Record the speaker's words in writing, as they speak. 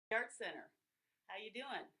Art Center. How you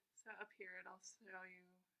doing? So up here it'll show you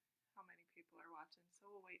how many people are watching.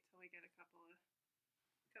 So we'll wait till we get a couple of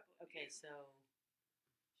Okay, views. so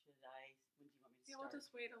should I? When do you want me to Yeah, start? we'll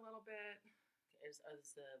just wait a little bit. Is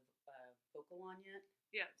the vocal on yet?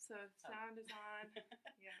 Yeah, so sound is on.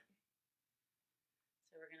 Yeah.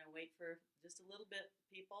 So we're gonna wait for just a little bit,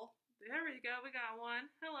 people. There we go. We got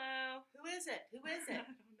one. Hello. Who is it? Who is it?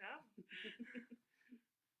 I don't know.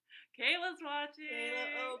 Kayla's watching.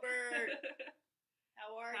 Kayla Obert.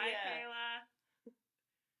 How are Hi, you? Kayla.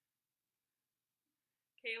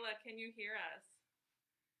 Kayla, can you hear us?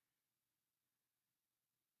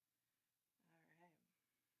 All right.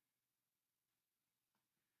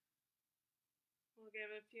 We'll give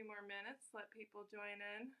it a few more minutes, let people join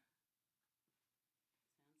in.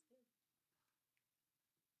 Sounds good.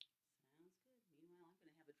 Sounds good. Meanwhile, I'm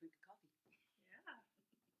gonna have a drink of coffee. Yeah.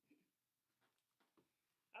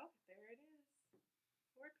 Oh, there it is.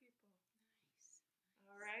 4 people. Nice.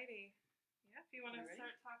 Alrighty. Yeah, if you want to Alrighty.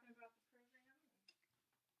 start talking about the program.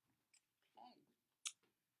 Okay.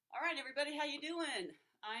 All right, everybody, how you doing?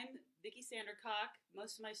 I'm Vicki Sandercock.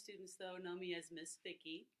 Most of my students, though, know me as Miss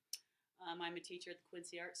Vicki. I'm a teacher at the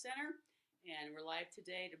Quincy Art Center, and we're live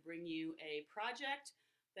today to bring you a project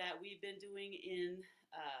that we've been doing in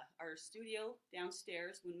our studio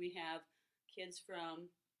downstairs when we have kids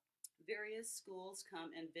from various schools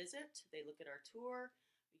come and visit. They look at our tour,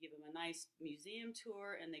 we give them a nice museum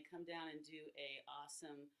tour, and they come down and do a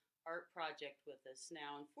awesome art project with us.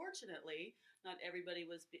 Now, unfortunately, not everybody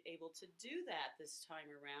was able to do that this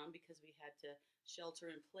time around because we had to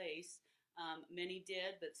shelter in place. Many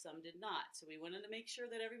did, but some did not. So we wanted to make sure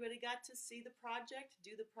that everybody got to see the project,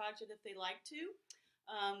 do the project if they like to.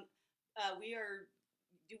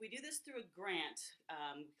 We do this through a grant.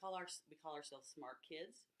 We call ourselves SMART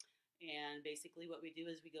Kids, and basically what we do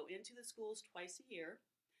is we go into the schools twice a year.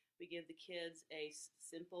 We give the kids a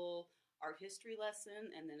simple art history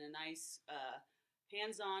lesson and then a nice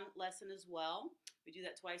hands-on lesson as well. We do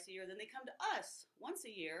that twice a year. Then they come to us once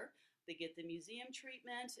a year. They get the museum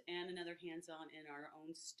treatment and another hands-on in our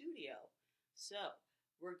own studio. So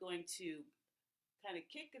we're going to kind of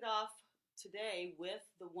kick it off today with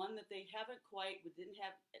the one that they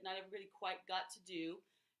not everybody quite got to do.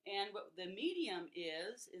 And what the medium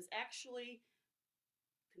is actually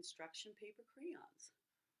construction paper crayons.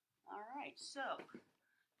 All right, so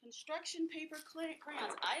construction paper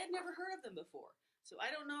crayons. I had never heard of them before. So I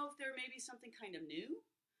don't know if they're maybe something kind of new.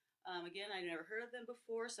 Again, I never heard of them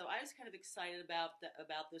before, so I was kind of excited about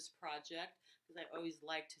this project because I always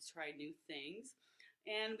like to try new things.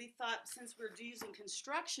 And we thought since we're using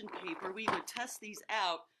construction paper, we would test these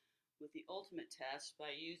out with the ultimate test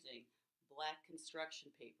by using black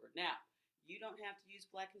construction paper. Now, you don't have to use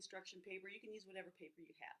black construction paper. You can use whatever paper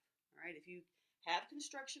you have. All right, if you have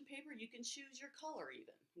construction paper, you can choose your color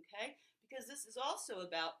even, okay? Because this is also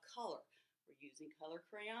about color. We're using color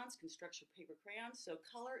crayons, construction paper crayons, so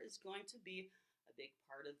color is going to be a big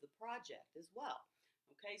part of the project as well.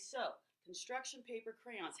 Okay, so construction paper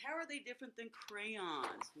crayons. How are they different than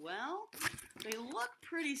crayons? Well, they look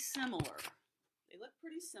pretty similar.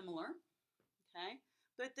 Okay?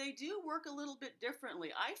 But they do work a little bit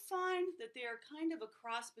differently. I find that they are kind of a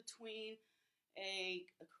cross between a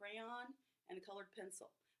crayon and a colored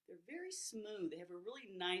pencil. They're very smooth. They have a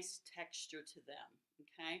really nice texture to them,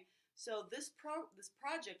 okay? So this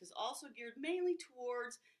project is also geared mainly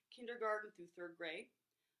towards kindergarten through 3rd grade.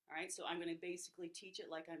 All right, so I'm going to basically teach it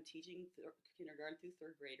like I'm teaching kindergarten through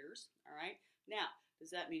 3rd graders. All right, now, does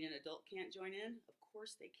that mean an adult can't join in? Of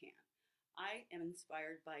course they can. I am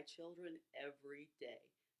inspired by children every day.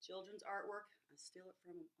 Children's artwork, I steal it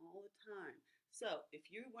from them all the time. So if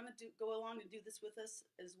you want to go along and do this with us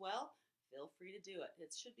as well, feel free to do it.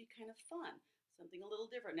 It should be kind of fun. Something a little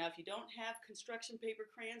different. Now, if you don't have construction paper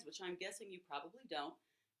crayons, which I'm guessing you probably don't,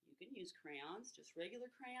 you can use crayons, just regular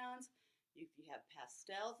crayons. If you have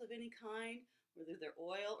pastels of any kind, whether they're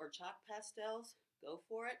oil or chalk pastels, go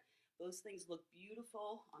for it. Those things look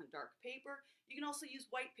beautiful on dark paper. You can also use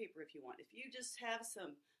white paper if you want. If you just have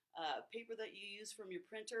some paper that you use from your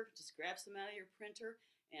printer, just grab some out of your printer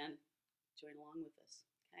and join along with us,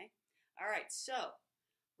 okay? All right, so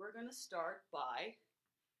we're going to start by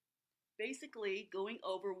basically going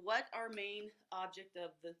over what our main object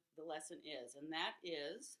of the lesson is, and that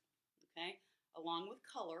is, okay, along with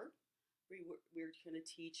color, we're going to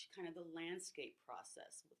teach kind of the landscape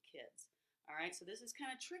process with kids. All right, so this is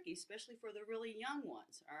kind of tricky, especially for the really young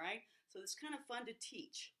ones, all right? So it's kind of fun to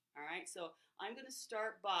teach, all right? So I'm going to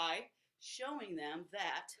start by showing them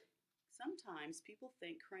that sometimes people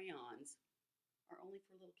think crayons are only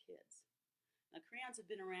for little kids. Now, crayons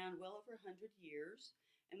have been around well over 100 years,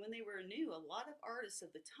 And when they were new, a lot of artists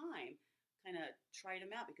of the time kind of tried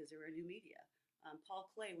them out because they were a new media. Paul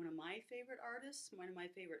Klee, one of my favorite artists, one of my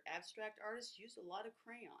favorite abstract artists, used a lot of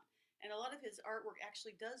crayon. And a lot of his artwork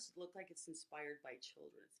actually does look like it's inspired by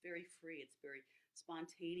children. It's very free, it's very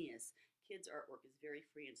spontaneous. Kids' artwork is very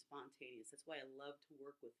free and spontaneous. That's why I love to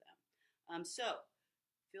work with them. So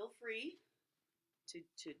feel free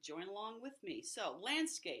to join along with me. So,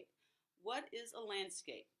 landscape. What is a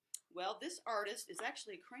landscape? Well, this artist is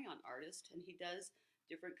actually a crayon artist, and he does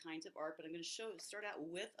different kinds of art, but I'm going to start out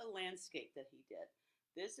with a landscape that he did.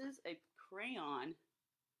 This is a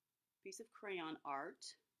piece of crayon art,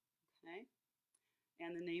 okay?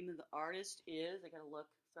 And the name of the artist is, I gotta look,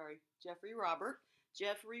 sorry, Jeffrey Robert.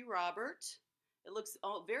 Jeffrey Robert. It looks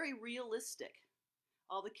very realistic.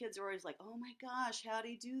 All the kids are always like, oh my gosh, how do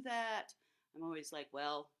you do that? I'm always like,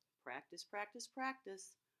 well, practice, practice,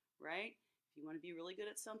 practice, right? If you want to be really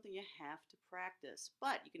good at something, you have to practice.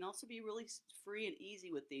 But you can also be really free and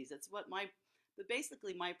easy with these. That's what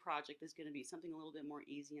basically my project is going to be, something a little bit more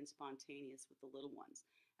easy and spontaneous with the little ones.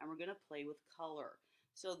 And we're going to play with color.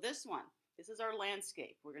 So this is our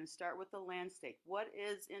landscape. We're going to start with the landscape. What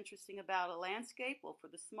is interesting about a landscape? Well, for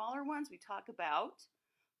the smaller ones, we talk about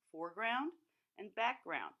foreground and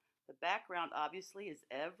background. The background obviously is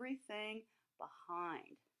everything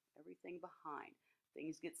behind. Everything behind.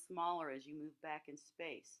 Things get smaller as you move back in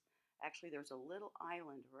space. Actually, there's a little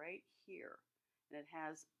island right here, and it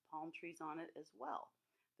has palm trees on it as well.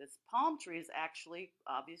 This palm tree is actually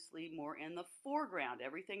obviously more in the foreground.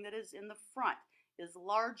 Everything that is in the front is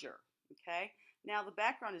larger, okay? Now the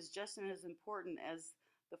background is just as important as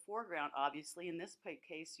the foreground, obviously. In this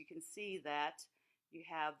case, you can see that you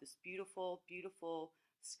have this beautiful, beautiful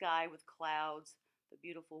sky with clouds, the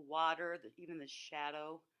beautiful water, even the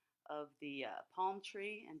shadow of the palm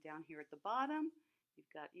tree, and down here at the bottom,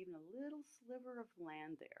 you've got even a little sliver of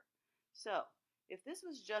land there. So if this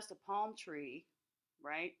was just a palm tree,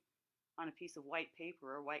 right, on a piece of white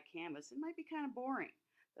paper or white canvas, it might be kind of boring.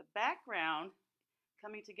 The background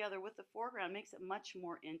coming together with the foreground makes it much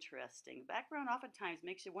more interesting. The background oftentimes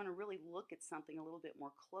makes you want to really look at something a little bit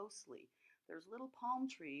more closely. There's little palm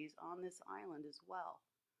trees on this island as well.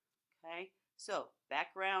 Okay, so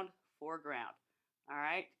background, foreground. All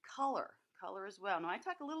right, color as well. Now I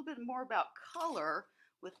talk a little bit more about color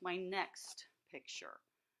with my next picture.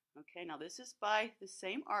 Okay, now this is by the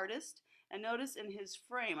same artist, and notice in his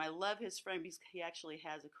frame, I love his frame because he actually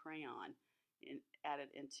has a crayon added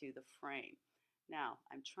into the frame. Now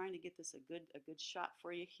I'm trying to get this a good shot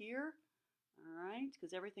for you here. All right,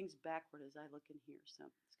 because everything's backward as I look in here, so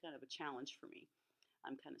it's kind of a challenge for me.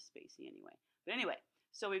 I'm kind of spacey anyway. But anyway,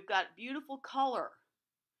 so we've got beautiful color.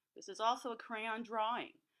 This is also a crayon drawing.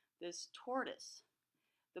 This tortoise.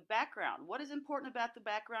 The background. What is important about the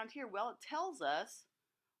background here? Well, it tells us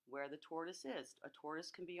where the tortoise is. A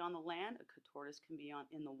tortoise can be on the land. A tortoise can be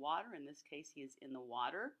in the water. In this case, he is in the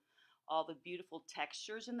water. All the beautiful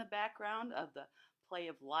textures in the background of the play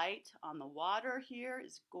of light on the water here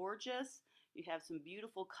is gorgeous. You have some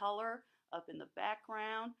beautiful color up in the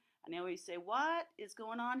background. And I always say, what is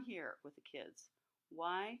going on here with the kids?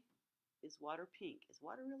 Why is water pink? Is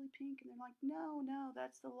water really pink? And they're like, no,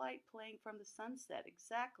 that's the light playing from the sunset.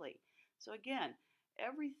 Exactly. So again,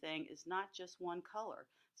 everything is not just one color.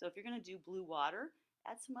 So if you're going to do blue water,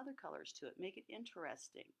 add some other colors to it. Make it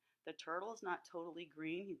interesting. The turtle is not totally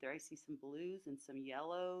green. There I see some blues and some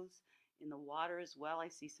yellows. In the water as well, I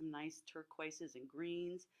see some nice turquoises and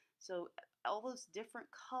greens. So all those different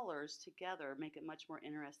colors together make it much more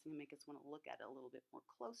interesting and make us want to look at it a little bit more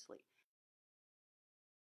closely.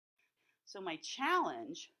 So my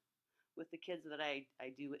challenge with the kids that I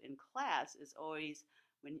do in class is always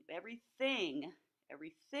when everything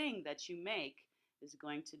that you make is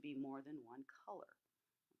going to be more than one color.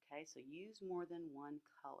 Okay, so use more than one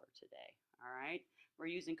color today. All right, we're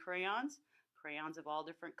using crayons of all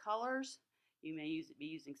different colors. You may be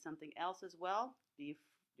using something else as well. Be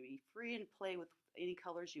free and play with any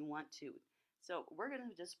colors you want to. So we're going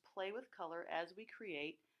to just play with color as we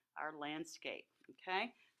create our landscape.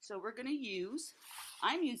 Okay, so we're going to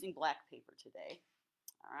I'm using black paper today.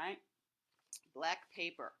 All right, black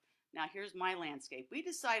paper. Now here's my landscape. We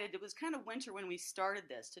decided it was kind of winter when we started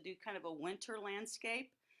this, to do kind of a winter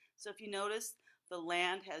landscape. So if you notice, the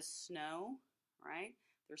land has snow, right?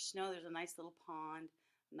 There's snow, there's a nice little pond,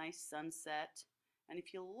 nice sunset. And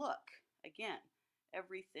if you look, again,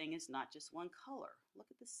 everything is not just one color. Look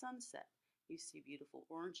at the sunset. You see beautiful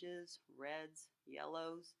oranges, reds,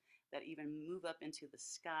 yellows that even move up into the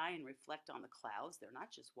sky and reflect on the clouds. They're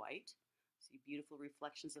not just white. See beautiful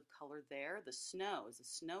reflections of color there. The snow, is the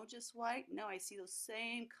snow just white? No, I see those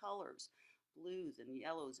same colors. blues and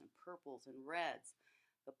yellows and purples and reds.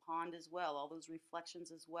 The pond as well, all those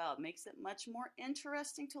reflections as well. It makes it much more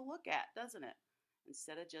interesting to look at, doesn't it?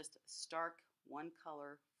 Instead of just stark one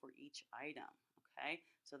color for each item, okay?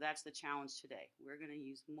 So that's the challenge today. We're going to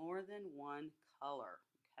use more than one color,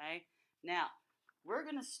 okay? Now, we're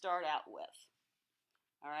going to start out with,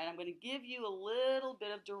 all right, I'm going to give you a little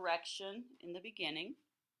bit of direction in the beginning.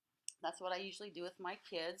 That's what I usually do with my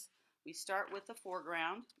kids. We start with the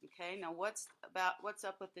foreground, okay? Now what's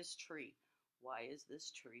up with this tree? Why is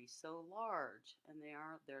this tree so large? And they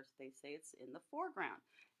say it's in the foreground.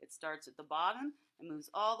 It starts at the bottom and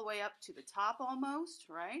moves all the way up to the top almost,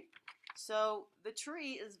 right? So the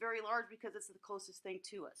tree is very large because it's the closest thing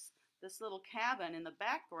to us. This little cabin in the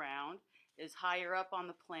background is higher up on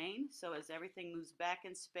the plane, so as everything moves back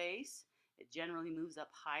in space, it generally moves up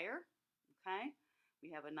higher, okay? We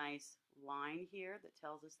have a nice line here that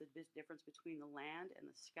tells us the difference between the land and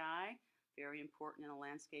the sky. Very important in a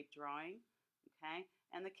landscape drawing, okay?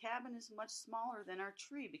 And the cabin is much smaller than our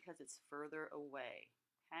tree because it's further away,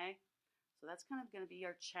 okay? So that's kind of going to be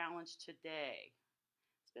our challenge today,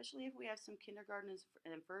 especially if we have some kindergarten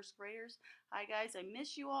and first graders. Hi guys, I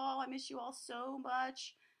miss you all. I miss you all so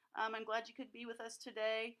much. I'm glad you could be with us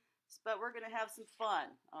today, but we're going to have some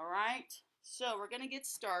fun, all right? So we're going to get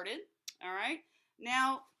started, all right?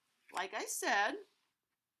 Now, like I said,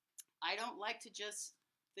 I don't like to just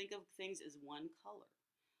think of things as one color.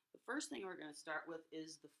 The first thing we're going to start with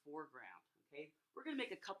is the foreground, okay? We're going to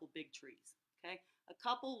make a couple big trees, okay? A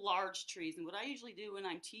couple large trees, and what I usually do when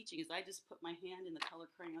I'm teaching is I just put my hand in the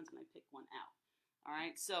color crayons and I pick one out, all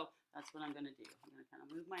right? So that's what I'm going to do. I'm going to kind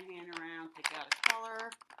of move my hand around, pick out a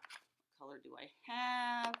color. What color do I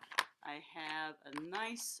have? I have a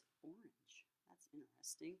nice orange. That's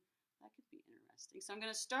interesting. That could be interesting. So I'm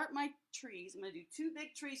going to start my trees. I'm going to do two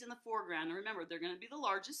big trees in the foreground. And remember, they're going to be the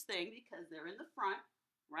largest thing because they're in the front,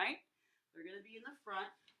 right? They're going to be in the front.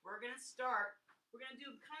 We're going to do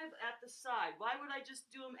them kind of at the side. Why would I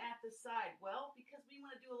just do them at the side? Well, because we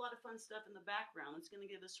want to do a lot of fun stuff in the background. It's going to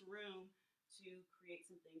give us room to create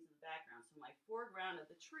some things in the background. So my foreground of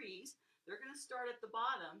the trees, they're going to start at the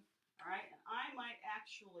bottom, all right? And I might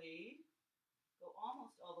actually go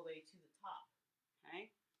almost all the way to the top,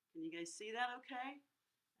 okay? Can you guys see that okay?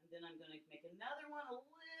 And then I'm going to make another one a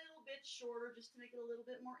little bit shorter just to make it a little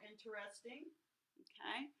bit more interesting,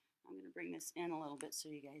 okay? I'm going to bring this in a little bit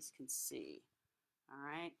so you guys can see. All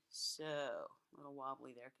right, so a little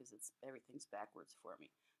wobbly there because everything's backwards for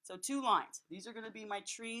me. So two lines. These are going to be my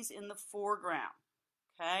trees in the foreground,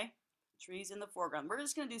 okay? Trees in the foreground. We're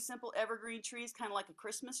just going to do simple evergreen trees, kind of like a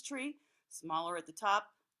Christmas tree. Smaller at the top,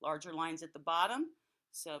 larger lines at the bottom.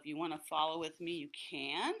 So if you want to follow with me, you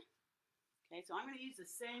can. Okay, so I'm going to use the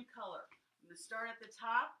same color. I'm going to start at the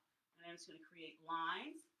top, and I'm just going to create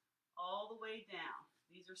lines all the way down.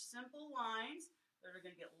 These are simple lines that are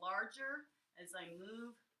going to get larger as I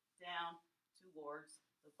move down towards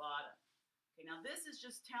the bottom. Okay, now this is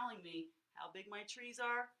just telling me how big my trees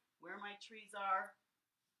are, where my trees are.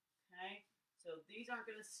 Okay, so these aren't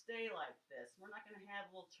going to stay like this. We're not going to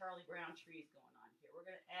have little Charlie Brown trees going on here. We're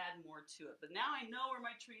going to add more to it. But now I know where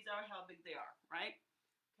my trees are, how big they are, right?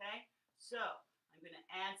 Okay, so I'm going to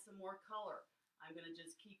add some more color. I'm going to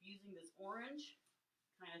just keep using this orange,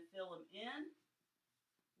 kind of fill them in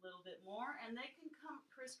a little bit more, and they can come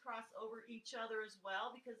crisscross over each other as well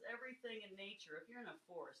because everything in nature, if you're in a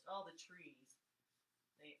forest, all the trees,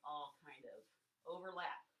 they all kind of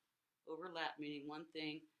overlap. Overlap meaning one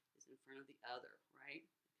thing is in front of the other, right?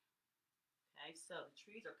 Okay, so the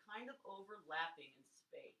trees are kind of overlapping in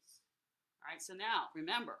space. All right, so now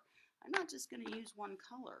remember, I'm not just going to use one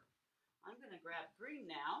color. I'm going to grab green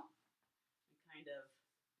now and kind of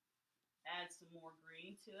add some more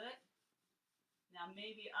green to it. Now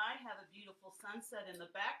maybe I have a beautiful sunset in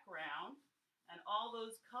the background and all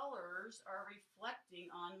those colors are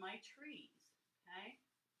reflecting on my trees, okay?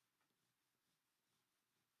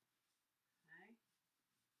 Okay.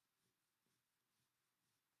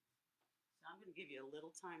 So I'm going to give you a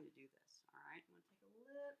little time to do this, all right? I'm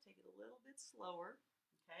going to take it a little bit slower,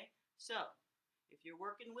 okay? So if you're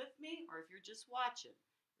working with me or if you're just watching,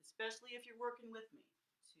 especially if you're working with me,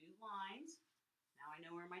 two lines. Now I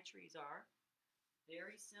know where my trees are.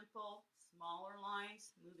 Very simple, smaller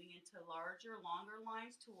lines moving into larger, longer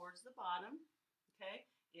lines towards the bottom, okay?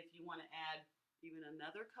 If you want to add even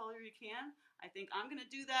another color, you can. I think I'm going to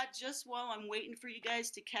do that just while I'm waiting for you guys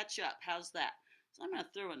to catch up. How's that? So I'm going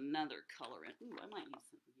to throw another color in. Ooh, I might use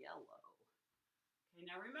some yellow. Okay,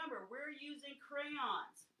 now remember, we're using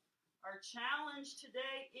crayons. Our challenge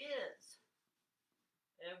today is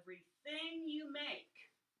everything you make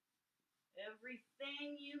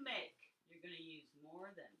you're going to use more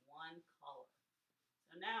than one color.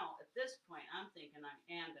 So now, at this point, I'm thinking I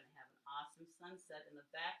am going to have an awesome sunset in the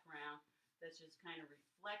background that's just kind of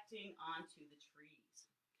reflecting onto the trees.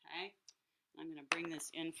 Okay? I'm going to bring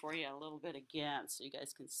this in for you a little bit again so you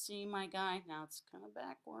guys can see my guy. Now it's kind of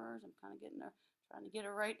backwards. I'm kind of trying to get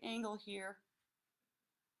a right angle here.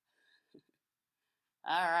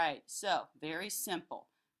 All right, so very simple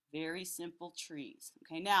trees.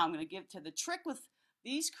 Okay, now I'm going to give to the trick with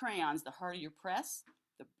these crayons. The harder you press,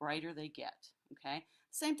 the brighter they get. Okay,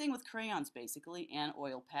 same thing with crayons basically, and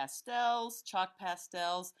oil pastels, chalk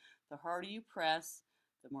pastels. The harder you press,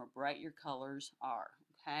 the more bright your colors are.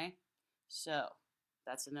 Okay, so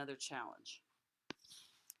that's another challenge.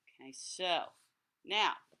 Okay, so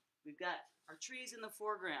now we've got our trees in the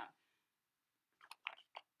foreground.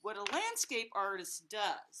 What a landscape artist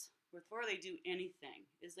does before they do anything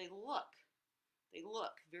is they look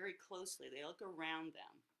very closely. They look around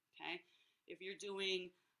them. Okay, if you're doing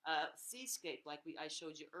a seascape like I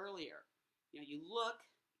showed you earlier, you look.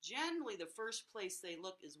 Generally, the first place they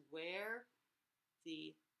look is where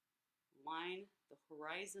the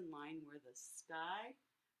horizon line where the sky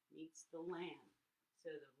meets the land. So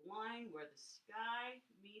the line where the sky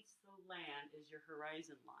meets the land is your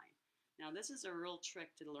horizon line. Now this is a real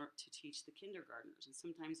trick to teach the kindergartners and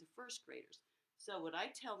sometimes the first graders. So what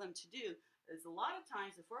I tell them to do is a lot of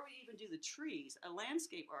times before we even do the trees, a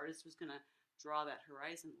landscape artist was going to draw that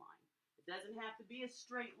horizon line. It doesn't have to be a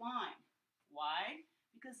straight line. Why?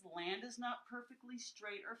 Because land is not perfectly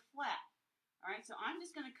straight or flat. All right, so I'm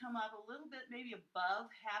just going to come up a little bit, maybe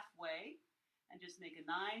above halfway, and just make a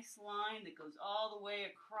nice line that goes all the way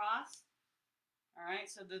across. All right,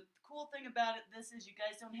 so the cool thing about this is you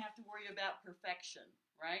guys don't have to worry about perfection,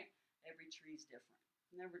 right? Every tree is different.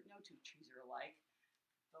 No two trees are alike.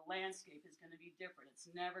 The landscape is going to be different.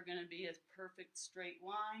 It's never going to be a perfect straight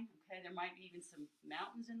line, okay? There might be even some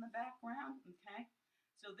mountains in the background, okay?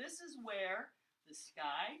 So this is where the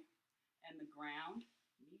sky and the ground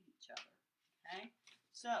meet each other, okay?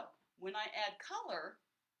 So when I add color,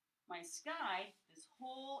 my sky, this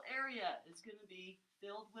whole area is going to be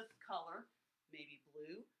filled with color. Maybe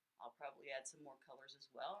blue. I'll probably add some more colors as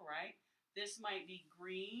well, right? This might be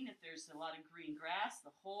green if there's a lot of green grass.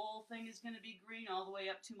 The whole thing is going to be green all the way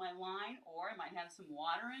up to my line. Or I might have some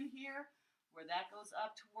water in here where that goes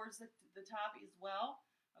up towards the top as well.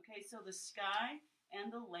 Okay, so the sky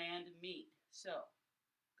and the land meet. So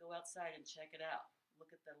go outside and check it out.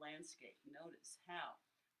 Look at the landscape. Notice how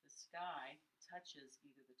the sky touches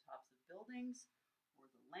either the tops of buildings or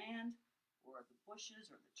the land or the bushes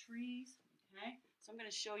or the trees. Okay, so I'm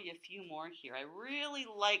going to show you a few more here. I really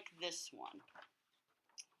like this one.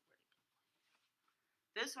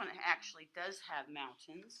 This one actually does have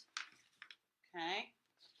mountains. Okay,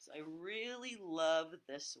 so I really love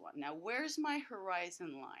this one. Now, where's my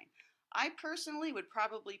horizon line? I personally would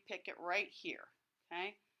probably pick it right here.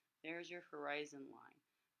 Okay, there's your horizon line.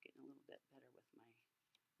 Getting a little bit better with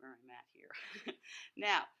where I'm at here.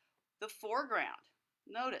 Now, the foreground.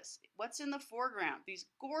 Notice, what's in the foreground? These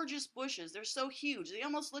gorgeous bushes. They're so huge. They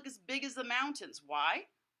almost look as big as the mountains. Why? Why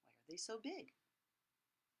are they so big?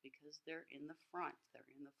 Because they're in the front. They're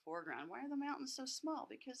in the foreground. Why are the mountains so small?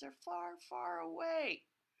 Because they're far, far away.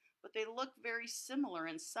 But they look very similar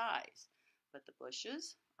in size. But the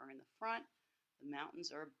bushes are in the front. The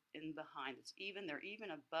mountains are in behind. They're even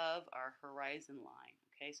above our horizon line.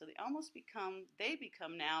 Okay, so they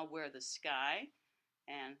become now where the sky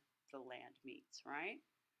and the land meets, right?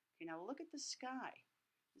 Okay, now look at the sky.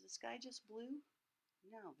 Is the sky just blue?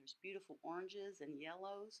 No, there's beautiful oranges and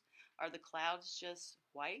yellows. Are the clouds just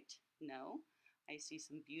white? No. I see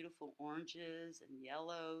some beautiful oranges and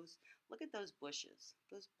yellows. Look at those bushes.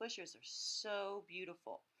 Those bushes are so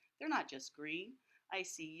beautiful. They're not just green. I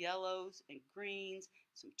see yellows and greens,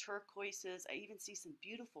 some turquoises. I even see some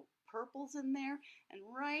beautiful purples in there. And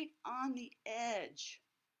right on the edge,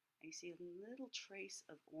 I see a little trace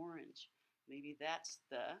of orange. Maybe that's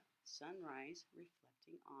the sunrise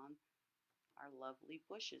reflecting on our lovely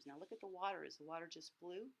bushes. Now look at the water. Is the water just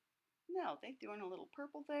blue? No, they threw in a little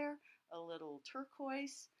purple there, a little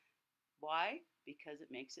turquoise. Why? Because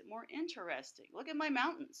it makes it more interesting. Look at my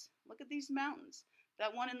mountains. Look at these mountains.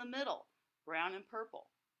 That one in the middle, brown and purple.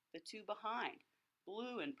 The two behind,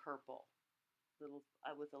 blue and purple,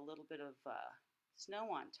 with a little bit of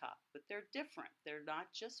snow on top. But they're different. They're not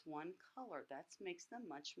just one color. That makes them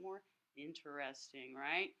much more interesting,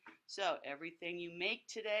 right? So everything you make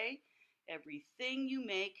today,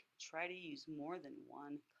 try to use more than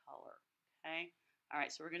one color, okay? All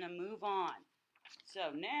right, so we're going to move on.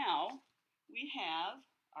 So now we have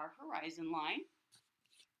our horizon line.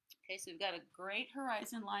 Okay, so we've got a great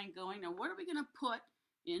horizon line going. Now, what are we going to put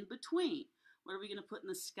in between? What are we going to put in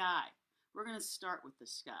the sky? We're going to start with the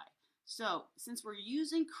sky. So, since we're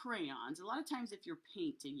using crayons, a lot of times if you're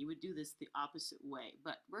painting, you would do this the opposite way.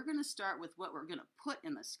 But we're going to start with what we're going to put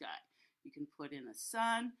in the sky. You can put in a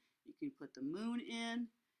sun, you can put the moon in,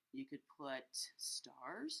 you could put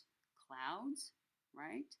stars, clouds,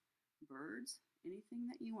 right? Birds, anything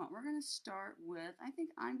that you want. We're going to start with, I think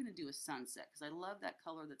I'm going to do a sunset because I love that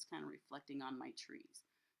color that's kind of reflecting on my trees.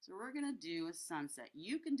 So we're going to do a sunset.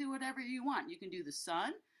 You can do whatever you want. You can do the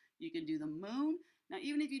sun, you can do the moon. Now,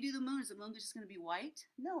 even if you do the moon, is the moon just going to be white?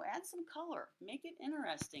 No, add some color. Make it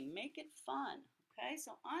interesting. Make it fun. Okay,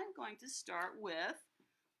 so I'm going to start with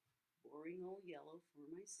boring old yellow for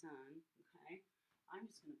my sun. Okay, I'm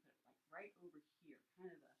just going to put it like right over here, kind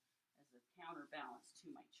of as a counterbalance to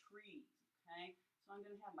my trees. Okay, so I'm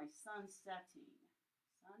going to have my sun setting.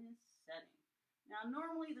 Sun is setting. Now,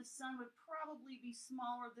 normally the sun would probably be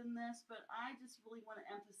smaller than this, but I just really want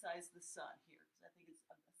to emphasize the sun here because I think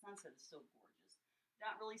the sunset is so gorgeous.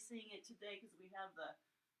 Not really seeing it today because we have the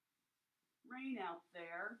rain out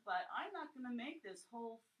there, but I'm not going to make this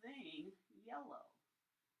whole thing yellow.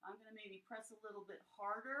 I'm going to maybe press a little bit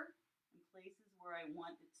harder in places where I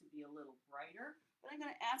want it to be a little brighter, but I'm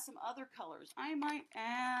going to add some other colors. I might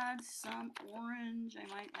add some orange, I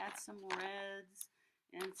might add some reds,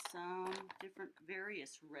 and some different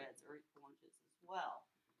various reds or oranges as well.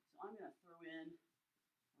 So I'm going to throw in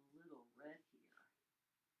a little red here,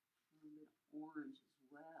 a little bit of orange as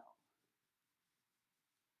well.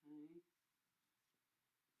 Okay.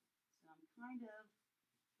 So I'm kind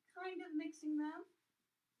of mixing them,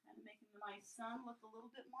 kind of making my sun look a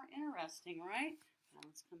little bit more interesting, right? Now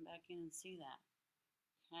let's come back in and see that.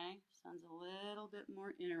 Okay, sun's a little bit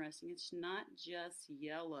more interesting. It's not just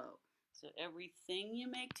yellow. So everything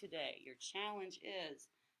you make today, your challenge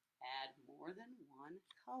is add more than one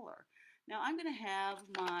color. Now I'm going to have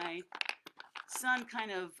my sun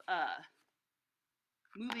kind of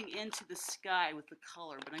moving into the sky with the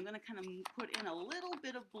color, but I'm going to kind of put in a little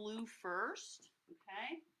bit of blue first,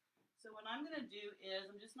 okay? So what I'm going to do is,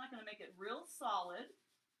 I'm just not going to make it real solid.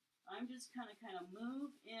 I'm just kind of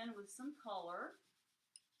move in with some color.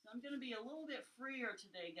 So I'm going to be a little bit freer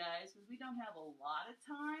today, guys, because we don't have a lot of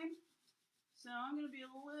time. So I'm going to be a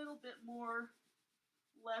little bit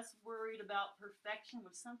less worried about perfection,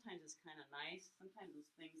 which sometimes is kind of nice. Sometimes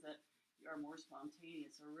those things that are more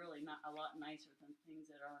spontaneous are really not a lot nicer than things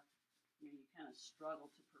that are, you kind of struggle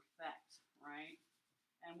to perfect, right?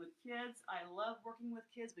 And with kids, I love working with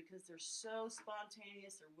kids because they're so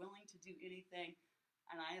spontaneous, they're willing to do anything,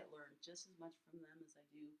 and I learn just as much from them as I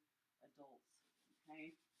do adults,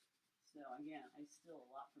 okay? So again, I steal a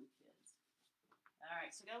lot from kids. All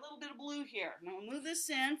right, so I got a little bit of blue here. Now I'll move this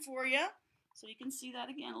in for you so you can see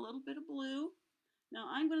that again, a little bit of blue. Now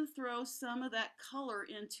I'm going to throw some of that color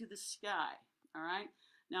into the sky, all right?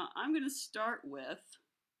 Now I'm going to start with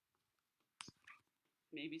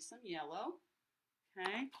maybe some yellow,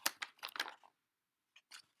 okay?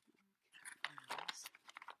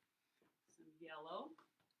 Some yellow,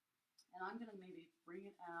 and I'm going to maybe bring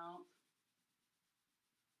it out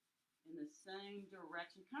in the same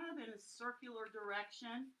direction, kind of in a circular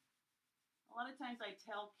direction. A lot of times I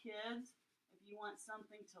tell kids, if you want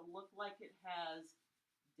something to look like it has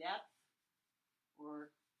depth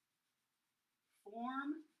or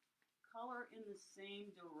form, color in the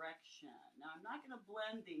same direction. Now I'm not going to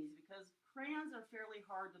blend these because crayons are fairly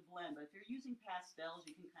hard to blend, but if you're using pastels,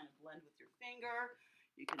 you can kind of blend with your finger.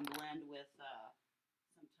 You can blend with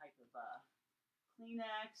some type of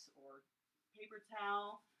Kleenex or paper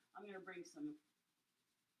towel. I'm going to bring some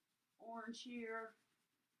orange here.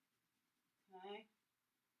 Okay,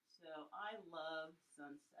 so I love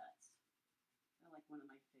sunsets. They're like one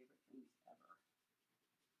of my favorite things ever.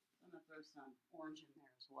 So I'm going to throw some orange in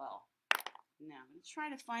there as well. Now I'm going to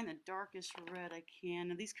try to find the darkest red I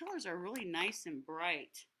can. Now, these colors are really nice and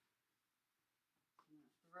bright. I'm going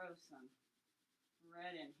to throw some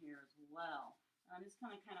red in here as well. And I'm just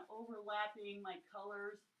kind of overlapping my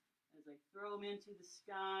colors as I throw them into the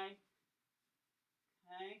sky.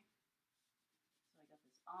 Okay. So I got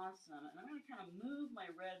this awesome. And I'm going to kind of move my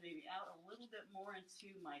red maybe out a little bit more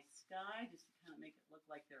into my sky just to kind of make it look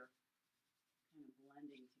like they're kind of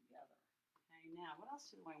blending together. Okay, now what else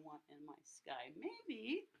do I want in my sky?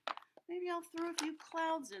 Maybe I'll throw a few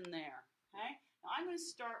clouds in there. Okay, now I'm going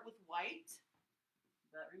to start with white.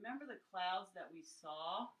 But remember the clouds that we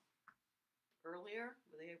saw earlier?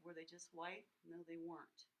 Were they just white? No, they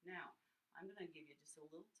weren't. Now, I'm going to give you just a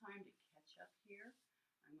little time to catch up here.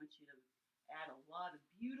 I want you to add a lot of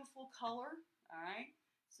beautiful color, all right?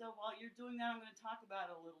 So while you're doing that, I'm going to talk about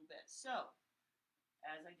it a little bit. So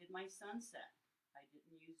as I did my sunset, I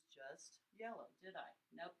didn't use just yellow, did I?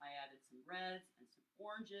 Nope, I added some reds and some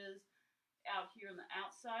oranges. Out here on the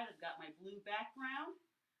outside, I've got my blue background.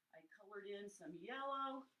 I colored in some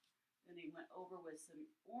yellow, then I went over with some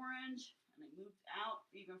orange, and I moved out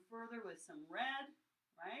even further with some red,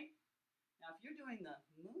 right? Now, if you're doing the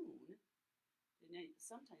moon,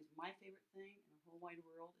 sometimes my favorite thing in the whole wide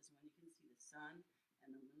world is when you can see the sun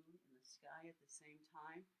and the moon in the sky at the same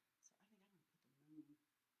time. So I think I'm going to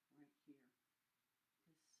put the moon right here.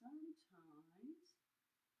 Because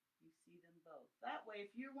sometimes you see them both. That way,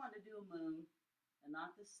 if you want to do a moon and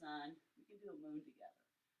not the sun, we can do a moon together.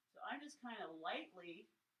 So I'm just kind of lightly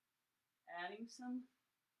adding some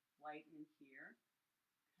white in here,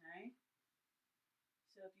 okay?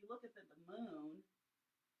 So if you look at the moon,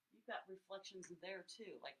 you've got reflections there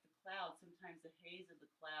too, like the clouds. Sometimes the haze of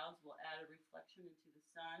the clouds will add a reflection into the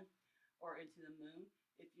sun or into the moon.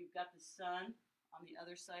 If you've got the sun on the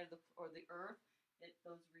other side of the earth,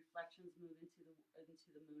 those reflections move into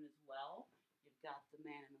the moon as well. You've got the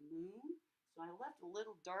man and the moon. So I left a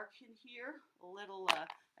little dark in here, a little,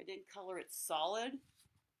 I didn't color it solid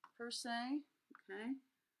per se, okay,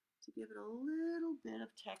 to give it a little bit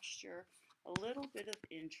of texture, a little bit of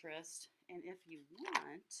interest, and if you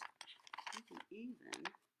want, you can even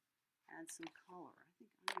add some color. I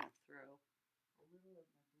think I'm going to throw a little of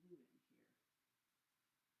my blue in here.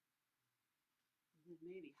 And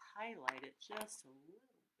then maybe highlight it just a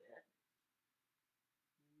little bit.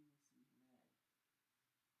 Maybe with some red.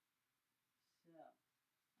 So,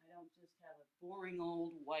 I don't just have a boring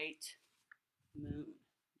old white moon,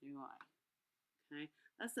 do I? Okay,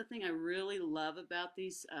 that's the thing I really love about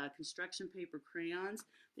these construction paper crayons.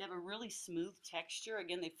 They have a really smooth texture.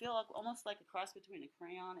 Again, they feel almost like a cross between a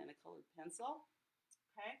crayon and a colored pencil.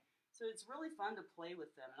 Okay, so it's really fun to play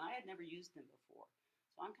with them, and I had never used them before.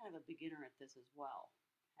 So I'm kind of a beginner at this as well.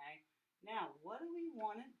 Okay, now what do we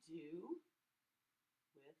want to do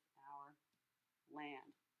with our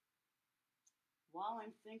land? While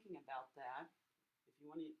I'm thinking about that,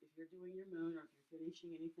 if you're doing your moon or if you're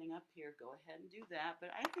finishing anything up here, go ahead and do that. But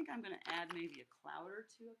I think I'm going to add maybe a cloud or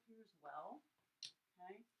two up here as well.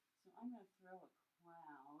 Okay, so I'm going to throw a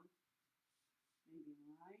cloud maybe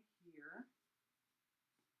right here.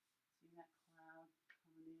 See that cloud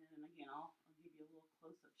coming in? And again, I'll give you a little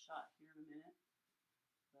close-up shot here in a minute.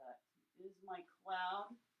 But is my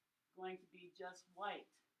cloud going to be just white?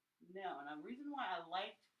 No. And the reason why I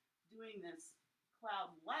liked doing this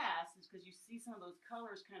cloud last is because you see some of those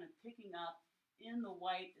colors kind of picking up in the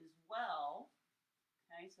white as well.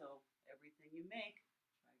 Okay, so everything you make,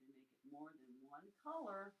 try to make it more than one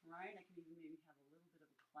color, right? I can even maybe have a little bit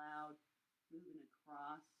of a cloud moving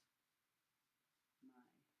across my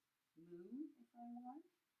moon if I want.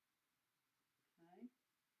 Okay.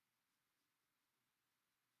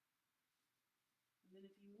 And then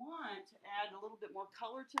if you want to add a little bit more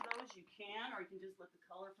color to those, you can, or you can just let the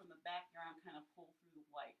color from the background kind of pull through the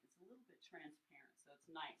white. It's a little bit transparent, so it's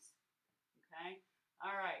nice. Okay?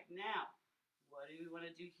 All right, now, what do we want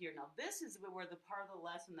to do here? Now, this is where the part of the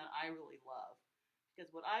lesson that I really love.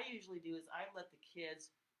 Because what I usually do is I let the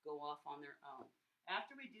kids go off on their own.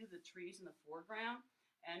 After we do the trees in the foreground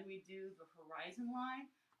and we do the horizon line,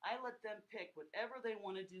 I let them pick whatever they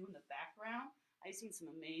want to do in the background. I've seen some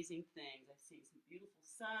amazing things. I've seen some beautiful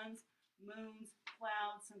suns, moons,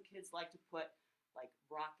 clouds. Some kids like to put like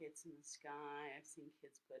rockets in the sky. I've seen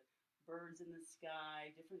kids put birds in the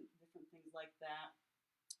sky, different things like that.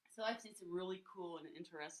 So I've seen some really cool and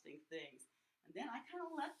interesting things. And then I kind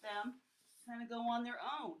of let them kind of go on their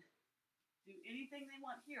own. Do anything they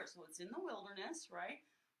want here. So it's in the wilderness, right?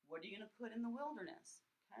 What are you going to put in the wilderness?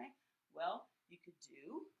 Okay. Well, you could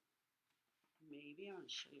do, maybe I'm going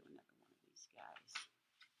to show you another one of these guys.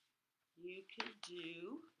 You could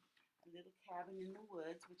do a little cabin in the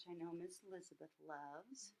woods, which I know Miss Elizabeth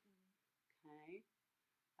loves. Okay.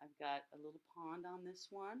 I've got a little pond on this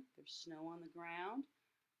one. There's snow on the ground.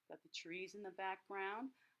 Got the trees in the background.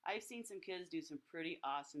 I've seen some kids do some pretty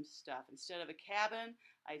awesome stuff. Instead of a cabin,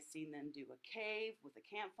 I've seen them do a cave with a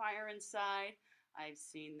campfire inside. I've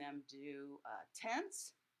seen them do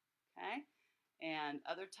tents, okay, and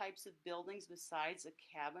other types of buildings besides a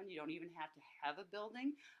cabin. You don't even have to have a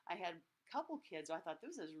building. I had a couple kids, I thought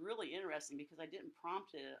this was really interesting because I didn't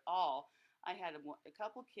prompt it at all. I had a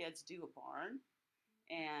couple kids do a barn,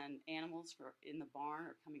 and animals in the barn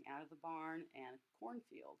or coming out of the barn, and a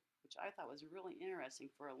cornfield, which I thought was really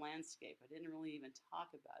interesting for a landscape. I didn't really even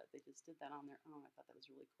talk about it. They just did that on their own. I thought that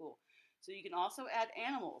was really cool. So you can also add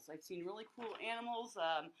animals. I've seen really cool animals.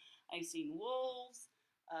 I've seen wolves,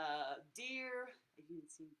 deer, Have you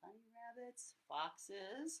seen bunny rabbits,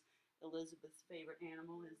 foxes? Elizabeth's favorite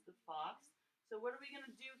animal is the fox. So what are we going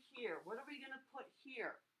to do here? What are we going to put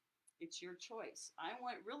here? It's your choice. I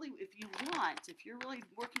want really, if you're really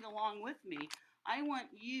working along with me, I want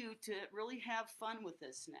you to really have fun with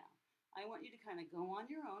this now. I want you to kind of go on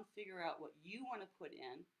your own, figure out what you want to put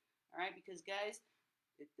in, all right? Because guys,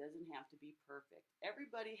 it doesn't have to be perfect.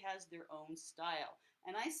 Everybody has their own style.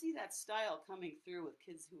 And I see that style coming through with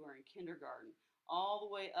kids who are in kindergarten all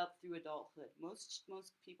the way up through adulthood. Most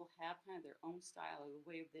people have kind of their own style, a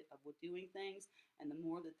way of doing things, and the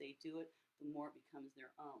more that they do it, the more it becomes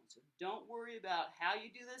their own. So don't worry about how you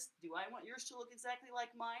do this. Do I want yours to look exactly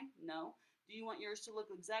like mine? No. Do you want yours to look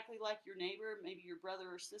exactly like your neighbor, maybe your brother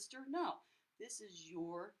or sister? No. This is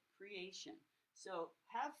your creation. So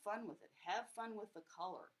have fun with it. Have fun with the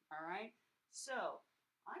color, all right? So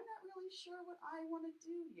I'm not really sure what I want to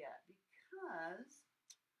do yet because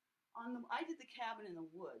I did the cabin in the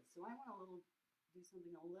woods, so I want to do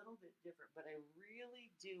something a little bit different, but I really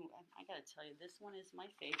do. I got to tell you, this one is my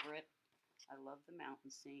favorite. I love the mountain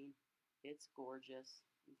scene. It's gorgeous.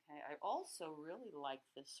 Okay, I also really like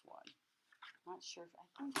this one. Not sure if I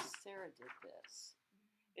think Sarah did this.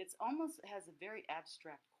 It's almost has a very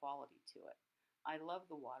abstract quality to it. I love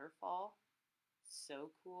the waterfall.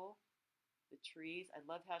 So cool. The trees. I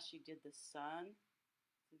love how she did the sun.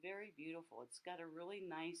 It's very beautiful. It's got a really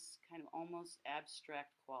nice kind of almost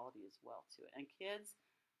abstract quality as well to it. And kids,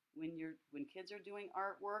 when kids are doing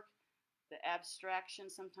artwork, the abstraction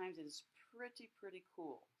sometimes is pretty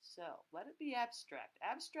cool. So let it be abstract.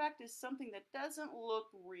 Abstract is something that doesn't look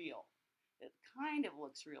real. It kind of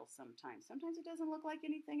looks real sometimes. Sometimes it doesn't look like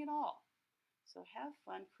anything at all. So have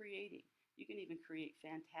fun creating. You can even create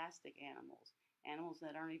fantastic animals, animals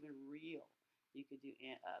that aren't even real. You could do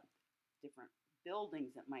different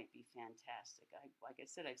buildings that might be fantastic. Like I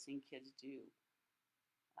said, I've seen kids do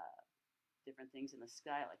different things in the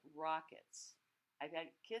sky, like rockets. I've had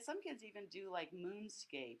some kids even do like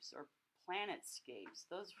moonscapes or planetscapes.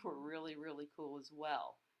 Those were really cool as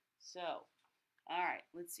well. So, all right,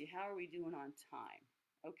 let's see. How are we doing on time?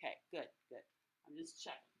 Okay, good. I'm just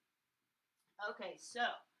checking. Okay, so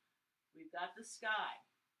we've got the sky.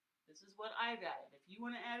 This is what I've added. If you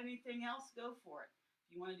want to add anything else, go for it.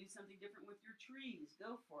 If you want to do something different with your trees,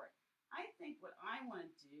 go for it. I think what I want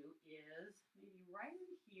to do is maybe right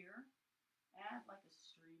in here, add like a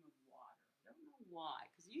stream of water. I don't know why,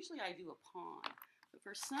 because usually I do a pond. But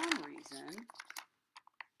for some reason,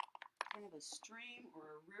 kind of a stream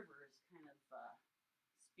or a river is kind of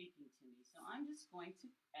speaking to me. So I'm just going to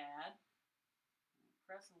add,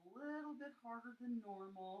 press a little bit harder than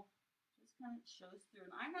normal. Just kind of shows through.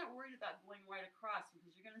 And I'm not worried about going right across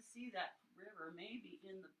because you're going to see that river maybe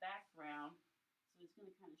in the background. So it's going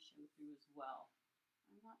to kind of show through as well.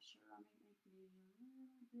 I'm not sure. I might make maybe a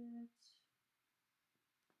little bit.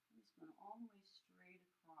 I'm just going all the way straight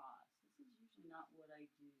across. This is usually not what I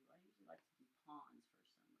do. I usually like to do ponds for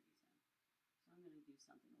some reason. So I'm going to do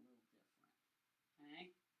something a little different. Okay?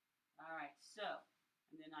 All right, so,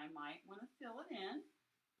 and then I might want to fill it in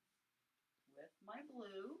with my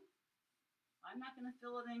blue. I'm not going to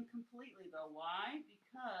fill it in completely though. Why?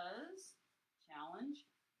 Because, challenge,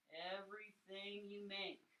 everything you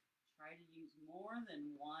make, try to use more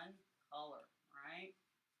than one color, right?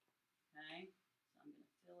 Okay, so I'm going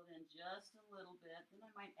to fill it in just a little bit. Then I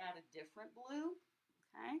might add a different blue,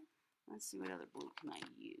 okay? Let's see, what other blue can I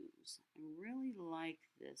use? I really like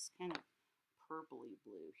this kind of purpley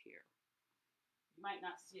blue here. You might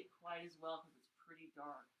not see it quite as well because it's pretty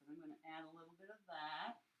dark, but I'm going to add a little bit of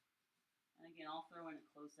that. And again, I'll throw in a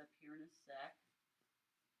close-up here in a sec.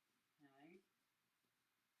 Okay.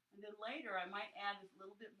 And then later, I might add a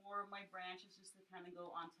little bit more of my branches just to kind of go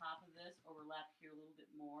on top of this, overlap here a little bit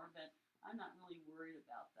more, but I'm not really worried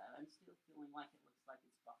about that. I'm still feeling like it looks like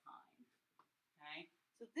it's behind. Okay.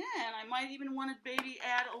 So then I might even want to maybe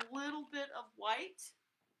add a little bit of white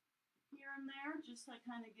here and there, just to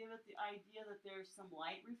kind of give it the idea that there's some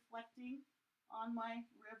light reflecting on my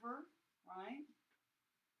river, right?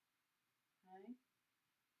 Okay.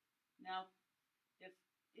 Now, if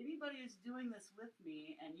anybody is doing this with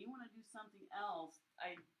me and you want to do something else,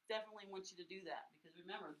 I definitely want you to do that. Because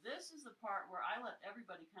remember, this is the part where I let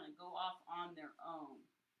everybody kind of go off on their own.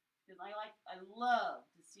 Because I love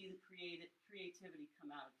to see the creativity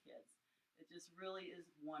come out of kids. It just really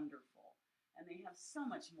is wonderful. And they have so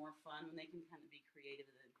much more fun when they can kind of be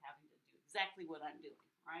creative than having to do exactly what I'm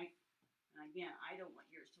doing, right? And again, I don't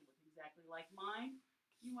want yours to look exactly like mine.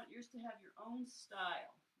 You want yours to have your own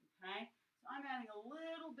style, okay? So I'm adding a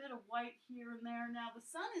little bit of white here and there. Now the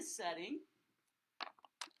sun is setting,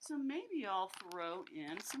 so maybe I'll throw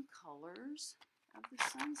in some colors of the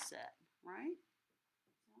sunset, right?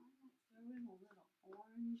 So I'm going to throw in a little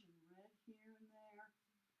orange and red here and there,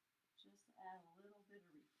 just to add a little bit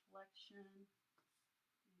of reflection into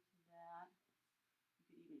that.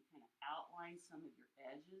 You could even kind of outline some of your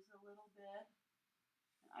edges a little bit.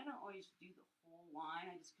 And I don't always do the whole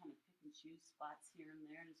line. I just kind of pick and choose spots here and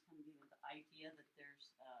there, just kind of give it the idea that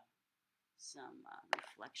there's some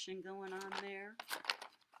reflection going on there.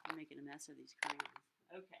 I'm making a mess of these crayons.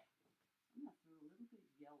 Okay, I'm going to throw a little bit of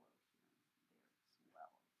yellow here and there as well,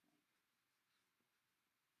 I think.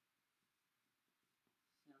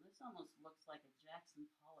 So this almost looks like a Jackson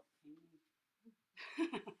Pollock painting.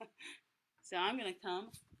 So I'm going to come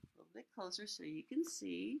a little bit closer so you can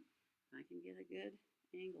see. I can get a good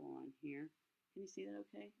angle on here. Can you see that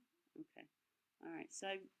okay? Okay. All right, so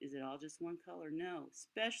is it all just one color? No,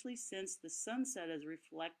 especially since the sunset is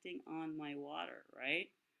reflecting on my water, right?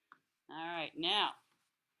 All right, now,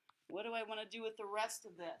 what do I want to do with the rest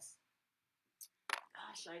of this?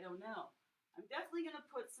 Gosh, I don't know. I'm definitely going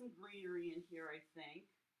to put some greenery in here, I think.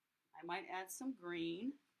 I might add some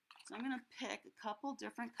green. So I'm going to pick a couple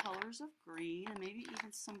different colors of green and maybe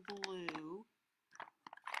even some blue.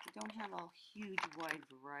 I don't have a huge wide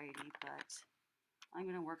variety, but I'm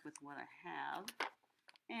going to work with what I have.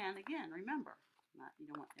 And again, remember, you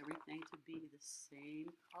don't want everything to be the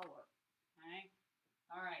same color. Okay?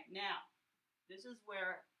 All right, now, this is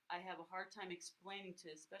where I have a hard time explaining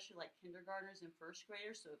to, especially like kindergartners and first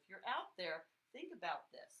graders. So if you're out there, think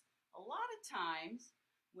about this. A lot of times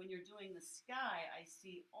when you're doing the sky, I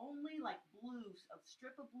see only like blue, a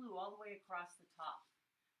strip of blue all the way across the top.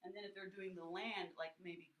 And then if they're doing the land, like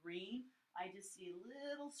maybe green, I just see a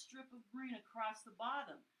little strip of green across the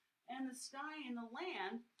bottom. And the sky and the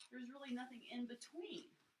land, there's really nothing in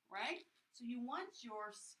between, right? So you want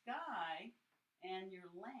your sky and your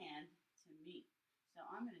land to meet. So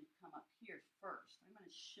I'm going to come up here first. I'm going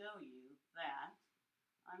to show you that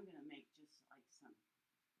I'm going to make just like some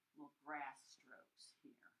little grass strokes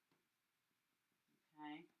here.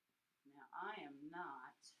 Okay? Now I am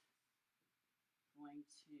not going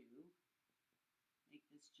to make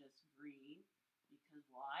this just green because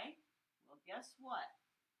why? Well, guess what?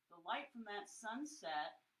 The light from that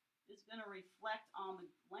sunset is going to reflect on the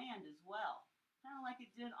land as well, kind of like it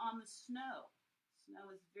did on the snow.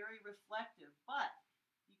 Snow is very reflective, but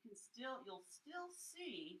you'll still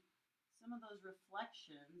see some of those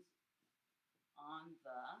reflections on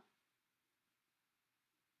the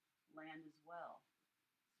land as well,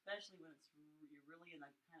 especially when you're really in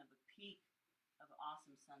a kind of a peak of an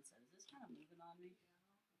awesome sunset. Is this kind of moving on me?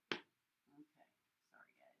 Okay,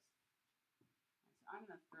 sorry guys. So I'm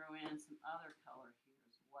going to throw in some other color here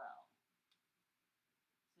as well.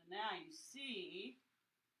 So now you see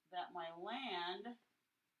that my land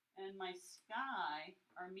and my sky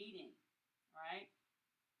are meeting, right?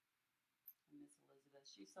 And Miss Elizabeth,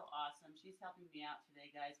 she's so awesome. She's helping me out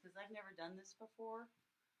today, guys, because I've never done this before.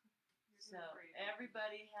 So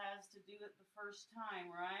everybody has to do it the first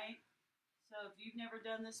time, right? So if you've never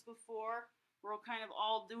done this before, we're kind of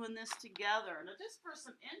all doing this together. Now, just for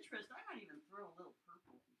some interest, I might even throw a little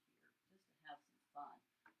purple in here just to have some fun.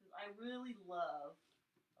 Because I really love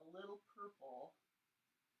a little purple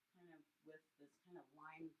kind of with this kind of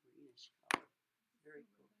lime greenish color. Very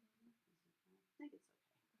cool. I think it's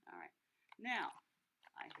okay. All right. Now,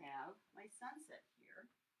 I have my sunset here.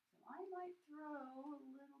 So I might throw a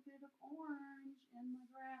little bit of orange in my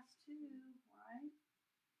grass too, right?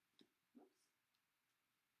 Whoops.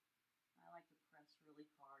 I like to press really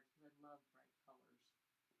hard because I love bright colors.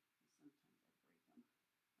 Sometimes I break them.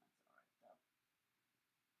 That's all right though.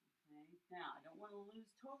 Okay. Now, I don't want to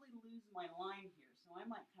totally lose my line here, so I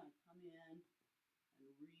might kind of come in and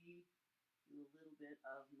redo a little bit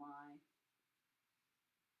of my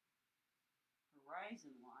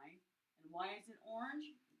horizon line. And why is it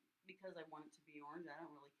orange? Because I want it to be orange. I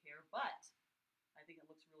don't really care, but I think it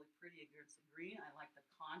looks really pretty against the green. I like the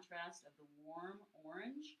contrast of the warm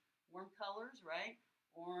orange, warm colors, right?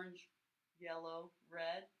 Orange, yellow,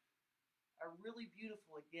 red are really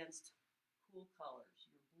beautiful against cool colors.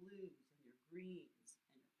 Your blues and your greens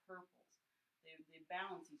and your purples. They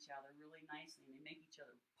balance each other really nicely and they make each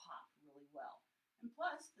other pop really well. And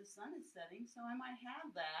plus, the sun is setting, so I might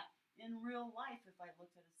have that in real life. If I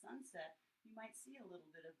looked at a sunset, you might see a little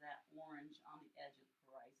bit of that orange on the edge of the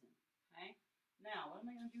horizon. Okay? Now, what am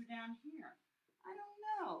I going to do down here? I don't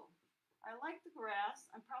know. I like the grass.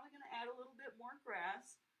 I'm probably going to add a little bit more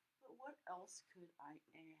grass. But what else could I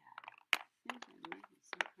add? I'm thinking maybe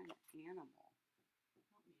some kind of animal.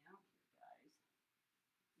 Help me out here, guys.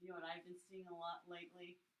 You know what I've been seeing a lot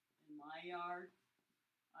lately in my yard?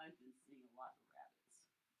 I've been seeing a lot of rabbits.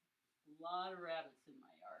 A lot of rabbits in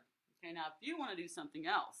my yard. Okay, now if you want to do something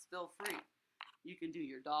else, feel free. You can do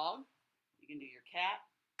your dog, you can do your cat,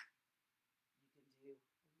 you can do a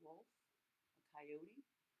wolf, a coyote,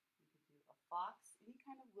 you can do a fox, any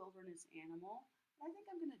kind of wilderness animal. I think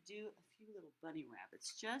I'm going to do a few little bunny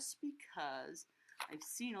rabbits just because I've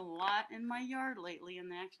seen a lot in my yard lately,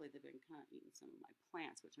 and actually they've been kind of eating some of my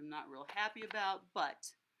plants, which I'm not real happy about,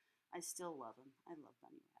 but I still love them. I love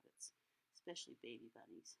bunny rabbits, especially baby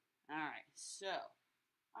bunnies. All right, so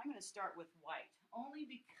I'm going to start with white, only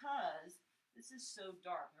because this is so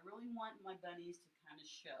dark. I really want my bunnies to kind of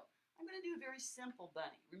show. I'm going to do a very simple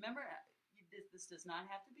bunny. Remember, this does not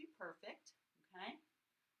have to be perfect, okay?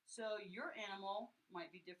 So your animal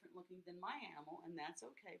might be different looking than my animal, and that's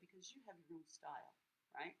okay because you have your own style,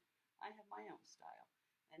 right? I have my own style.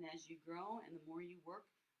 And as you grow and the more you work,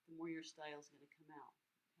 the more your style is going to come out,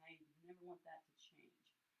 okay? You never want that to change.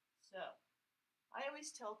 So I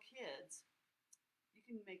always tell kids, you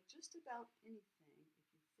can make just about anything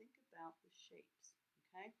if you think about the shapes,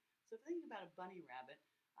 okay? So if I think about a bunny rabbit,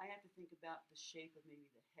 I have to think about the shape of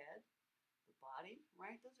maybe the head, the body,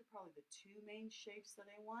 right? Those are probably the two main shapes that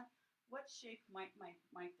I want. What shape might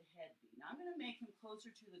the head be? Now I'm going to make him closer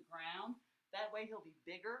to the ground. That way he'll be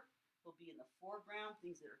bigger. He'll be in the foreground,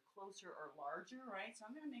 things that are closer or larger, right? So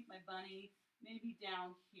I'm going to make my bunny maybe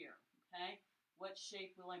down here, okay? What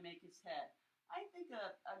shape will I make his head? I think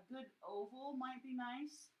a good oval might be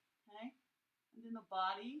nice, okay? And then the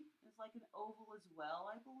body is like an oval as well,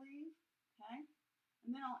 I believe, okay?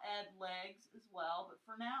 And then I'll add legs as well, but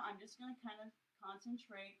for now I'm just going to kind of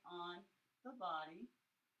concentrate on the body.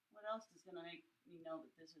 What else is going to make me know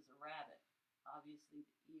that this is a rabbit? Obviously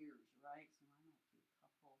the ears, right? So I might do a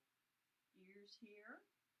couple ears here,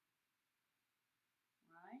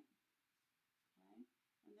 right? Okay.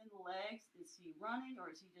 And then the legs, is he running or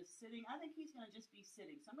is he just sitting? I think he's going to just be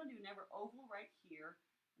sitting. So I'm going to do another oval right here,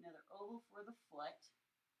 another oval for the foot,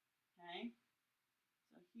 okay?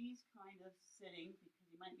 So he's kind of sitting because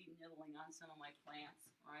he might be nibbling on some of my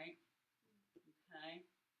plants, right? Okay.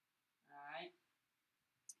 All right.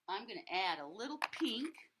 I'm going to add a little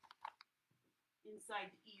pink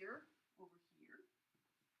inside the ear over here.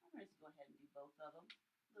 I'm going to go ahead and do both of them.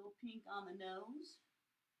 A little pink on the nose.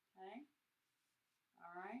 Okay.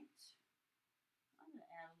 All right. I'm going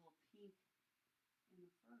to add a little pink in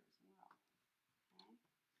the fur as well. Okay.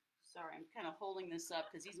 Sorry, I'm kind of holding this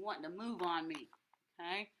up because he's wanting to move on me.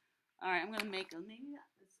 Okay. All right, I'm going to make maybe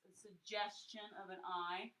a suggestion of an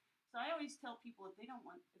eye. So I always tell people if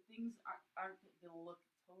things aren't going to look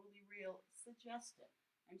totally real, suggest it.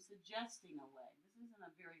 I'm suggesting a leg. This isn't a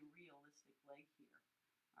very realistic leg here.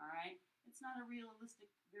 All right, it's not a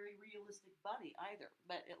very realistic bunny either,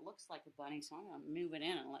 but it looks like a bunny. So I'm going to move it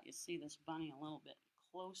in and let you see this bunny a little bit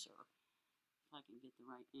closer. If I can get the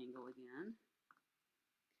right angle again.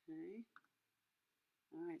 Okay.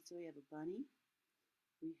 All right, so we have a bunny.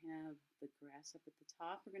 We have the grass up at the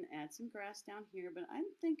top. We're going to add some grass down here, but I'm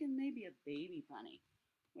thinking maybe a baby bunny.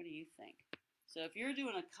 What do you think? So if you're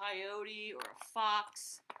doing a coyote or a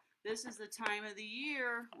fox, this is the time of the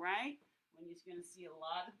year, right? When you're going to see a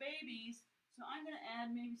lot of babies. So I'm going to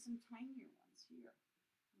add maybe some tinier ones here.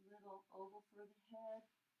 A little oval for the head,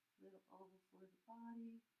 a little oval for the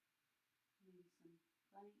body, maybe some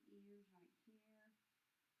bunny ears right here. All right,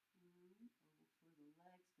 oval for the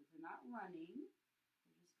legs because they're not running.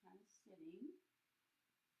 Kind of sitting.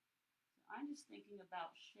 So I'm just thinking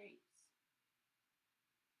about shapes.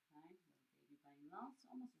 Okay, little baby bunny. Well, it's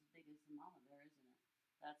almost as big as the mama there, isn't it?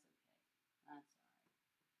 That's okay. That's all right.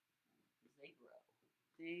 Because they grow.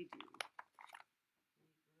 They do.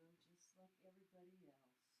 They grow just like everybody else.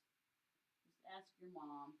 Just ask your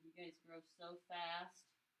mom. You guys grow so fast.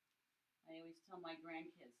 I always tell my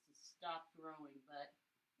grandkids to stop growing, but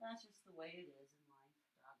that's just the way it is in life.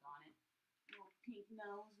 Doggone it. Little pink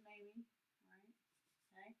nose maybe, right?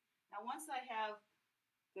 Okay. Now once I have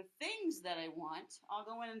the things that I want, I'll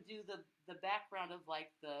go in and do the background of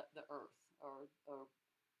like the earth or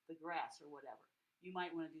the grass or whatever. You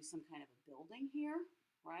might want to do some kind of a building here,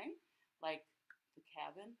 right? Like the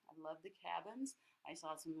cabin. I love the cabins. I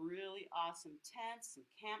saw some really awesome tents, some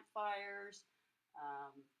campfires,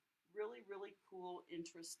 really, really cool,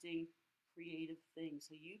 interesting, creative things.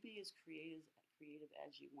 So you be as creative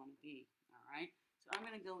as you want to be. All right, so I'm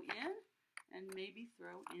going to go in and maybe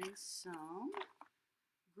throw in some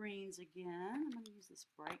greens again. I'm going to use this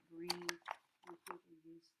bright green. I think we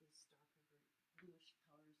use this darker bluish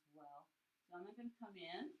color as well. So I'm going to come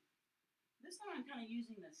in. This time I'm kind of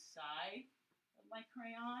using the side of my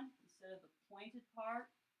crayon instead of the pointed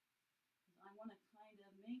part because I want to kind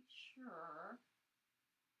of make sure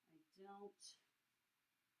I don't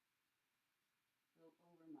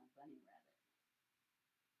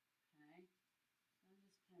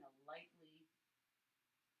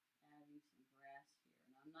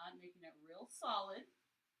I'm not making it real solid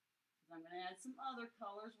because I'm going to add some other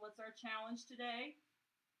colors. What's our challenge today?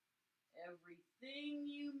 Everything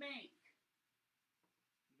you make,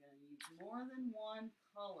 you're going to use more than one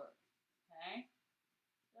color. Okay?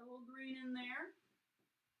 Got a little green in there.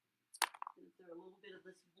 Going to throw a little bit of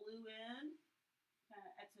this blue in.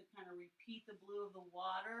 To kind of repeat the blue of the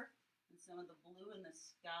water and some of the blue in the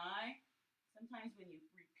sky. Sometimes when you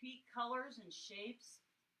repeat colors and shapes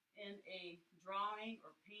in a drawing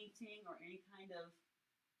or painting or any kind of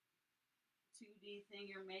 2D thing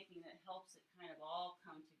you're making, it helps it kind of all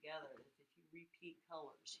come together if you repeat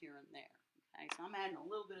colors here and there. Okay, so I'm adding a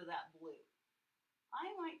little bit of that blue. I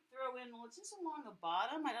might throw in, well, it's just along the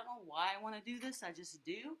bottom. I don't know why I want to do this. I just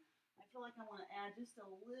do. I feel like I want to add just a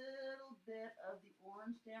little bit of the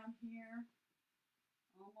orange down here.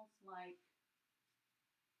 Almost like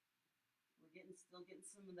we're still getting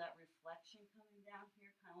some of that reflection coming down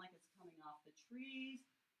here, kind of like it's coming off the trees.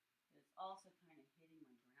 But it's also kind of hitting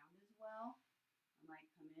my ground as well. I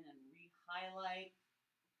might come in and re-highlight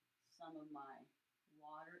some of my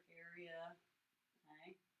water area.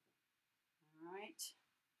 Okay. All right.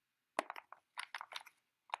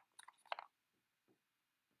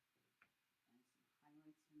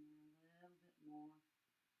 More.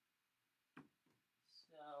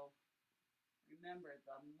 So remember,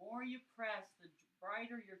 the more you press, the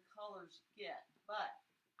brighter your colors get. But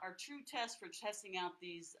our true test for testing out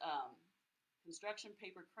these construction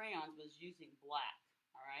paper crayons was using black.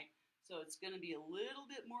 All right, so it's going to be a little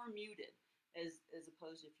bit more muted as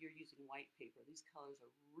opposed to if you're using white paper. These colors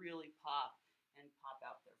are really pop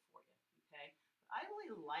out there for you. Okay, but I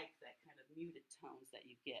really like that kind of muted tones that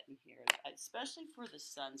you get in here, especially for the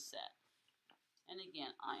sunset. And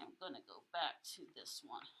again, I am going to go back to this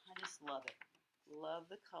one. I just love it. Love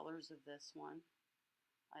the colors of this one.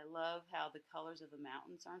 I love how the colors of the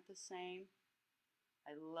mountains aren't the same.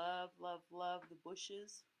 I love, love, love the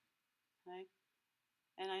bushes. Okay.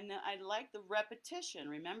 And I like the repetition.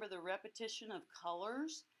 Remember, the repetition of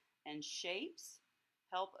colors and shapes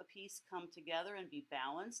help a piece come together and be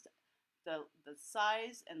balanced. The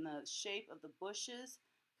size and the shape of the bushes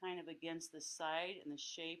kind of against the size and the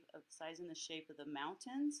shape of the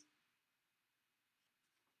mountains.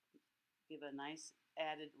 Give a nice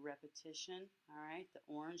added repetition. All right, the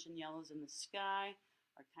orange and yellows in the sky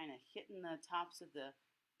are kind of hitting the tops of the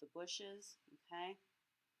bushes. Okay,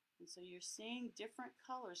 and so you're seeing different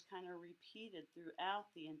colors kind of repeated throughout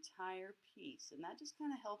the entire piece, and that just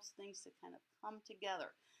kind of helps things to kind of come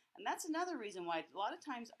together. And that's another reason why a lot of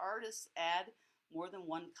times artists add more than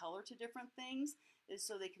one color to different things, is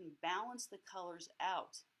so they can balance the colors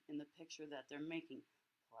out in the picture that they're making.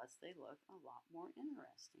 Plus, they look a lot more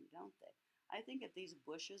interesting, don't they? I think if these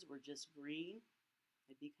bushes were just green,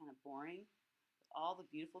 it'd be kind of boring. But all the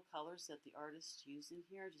beautiful colors that the artist used in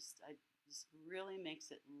here just really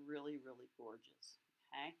makes it really, really gorgeous.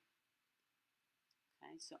 Okay?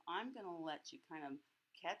 Okay, so I'm going to let you kind of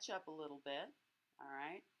catch up a little bit. All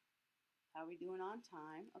right? How are we doing on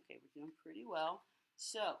time? Okay, we're doing pretty well.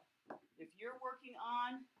 So, if you're working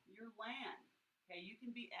on your land, okay, you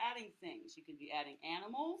can be adding things. You can be adding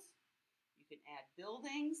animals. You can add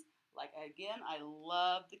buildings. Like, again, I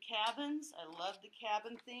love the cabins. I love the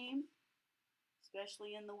cabin theme,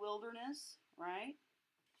 especially in the wilderness, right?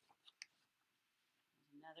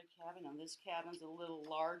 There's another cabin. Now, this cabin's a little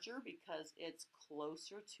larger because it's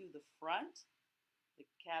closer to the front. The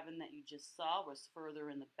cabin that you just saw was further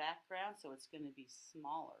in the background, so it's going to be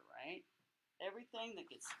smaller, right? Everything that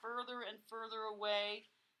gets further and further away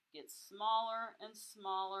gets smaller and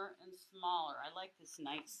smaller and smaller. I like this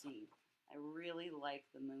night scene. I really like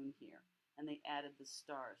the moon here. And they added the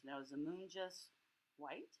stars. Now, is the moon just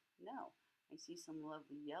white? No. I see some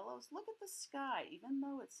lovely yellows. Look at the sky, even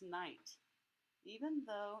though it's night. Even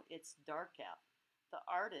though it's dark out. The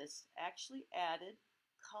artist actually added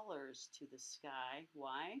colors to the sky.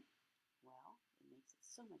 Why? Well, it makes it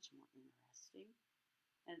so much more interesting.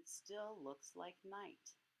 And it still looks like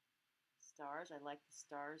night. Stars, I like the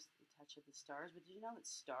stars, the touch of the stars. But did you know that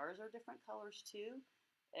stars are different colors too?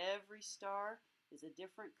 Every star is a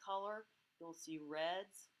different color. You'll see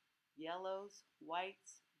reds, yellows,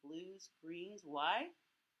 whites, blues, greens. Why?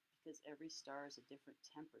 Because every star is a different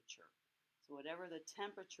temperature. So whatever the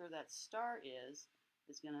temperature of that star is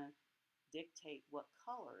going to dictate what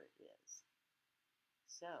color it is.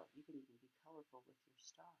 So you can even be colorful with your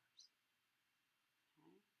stars.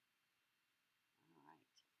 Okay. All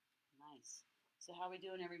right. Nice. So how are we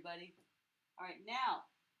doing, everybody? All right, now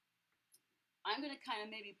I'm going to kind of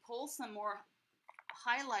maybe pull some more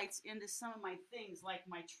highlights into some of my things, like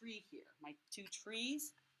my tree here, my two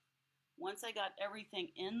trees. Once I got everything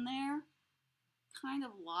in there, kind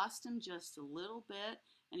of lost them just a little bit.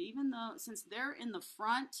 And even though, since they're in the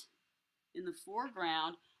front, in the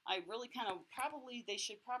foreground, I really kind of they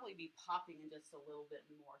should probably be popping in just a little bit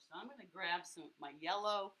more. So I'm going to grab some of my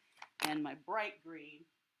yellow and my bright green,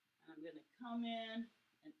 and I'm going to come in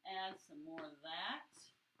and add some more of that.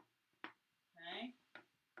 Okay.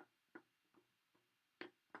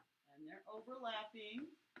 And they're overlapping.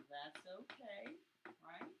 That's okay,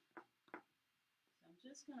 right? So I'm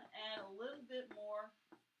just going to add a little bit more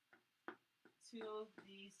to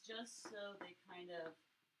these just so they kind of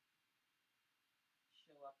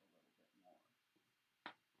show up a little bit more.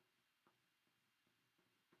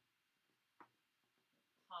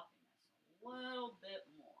 Popping this a little bit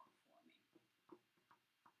more for me.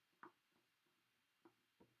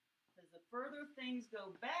 Because the further things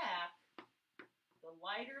go back, the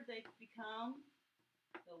lighter they become,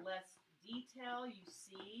 the less detail you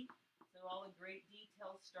see. So all the great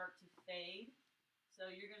details start to fade. So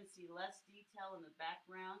you're going to see less detail in the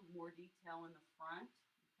background, more detail in the front.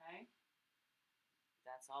 Okay?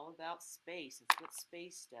 That's all about space. It's what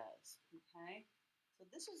space does. Okay? So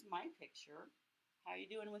this is my picture. How are you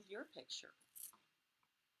doing with your picture?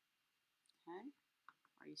 Okay?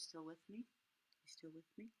 Are you still with me? You still with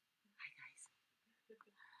me? Hi, guys. All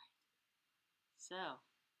right. So,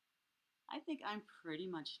 I think I'm pretty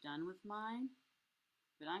much done with mine,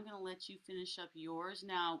 but I'm going to let you finish up yours.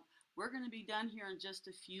 Now, we're going to be done here in just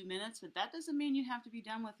a few minutes, but that doesn't mean you have to be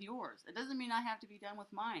done with yours. It doesn't mean I have to be done with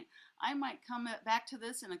mine. I might come back to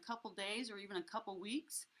this in a couple days or even a couple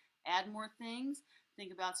weeks, add more things,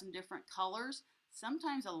 think about some different colors.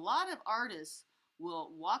 Sometimes a lot of artists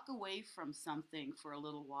will walk away from something for a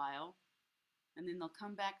little while, and then they'll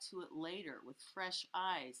come back to it later with fresh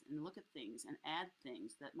eyes and look at things and add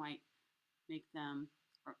things that might make them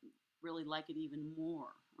really like it even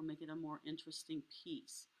more or make it a more interesting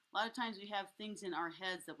piece. A lot of times we have things in our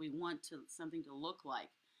heads that we want something to look like.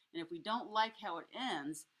 And if we don't like how it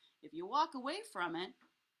ends, if you walk away from it,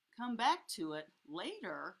 come back to it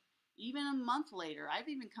later, even a month later. I've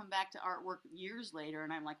even come back to artwork years later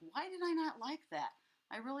and I'm like, why did I not like that?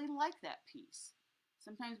 I really like that piece.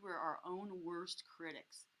 Sometimes we're our own worst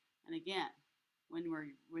critics. And again, when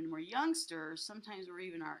we're youngsters, sometimes we're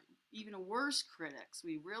even worse critics.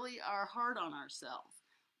 We really are hard on ourselves.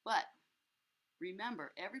 But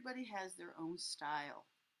remember, everybody has their own style.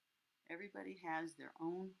 Everybody has their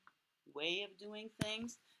own way of doing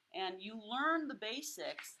things. And you learn the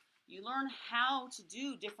basics. You learn how to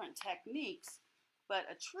do different techniques. But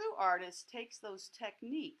a true artist takes those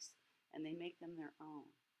techniques and they make them their own.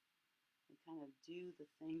 They kind of do the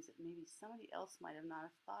things that maybe somebody else might have not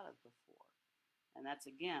have thought of before. And that's,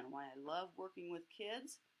 again, why I love working with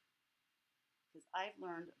kids, because I've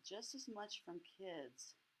learned just as much from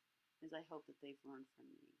kids as I hope that they've learned from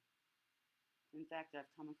me. In fact,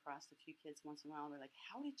 I've come across a few kids once in a while, and they're like,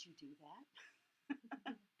 how did you do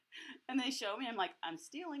that? And they show me, I'm like, I'm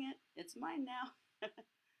stealing it. It's mine now.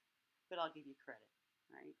 But I'll give you credit,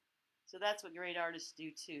 right? So that's what great artists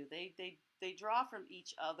do too. They draw from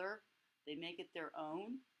each other. They make it their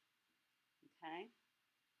own, okay?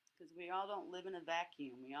 Because we all don't live in a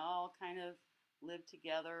vacuum. We all kind of live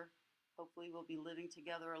together. Hopefully we'll be living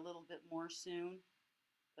together a little bit more soon.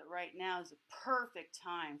 But right now is a perfect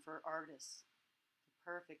time for artists. The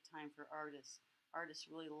perfect time for artists. Artists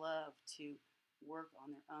really love to work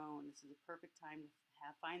on their own. This is a perfect time to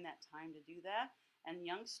find that time to do that. And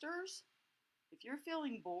youngsters, if you're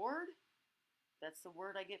feeling bored, that's the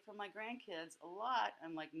word I get from my grandkids a lot.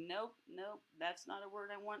 I'm like, nope, that's not a word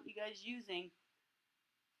I want you guys using.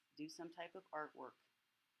 Do some type of artwork.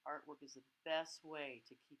 Artwork is the best way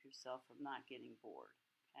to keep yourself from not getting bored,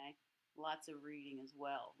 okay? Lots of reading as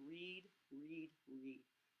well. Read.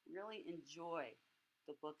 Really enjoy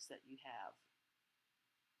the books that you have,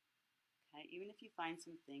 okay? Even if you find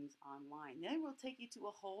some things online. They will take you to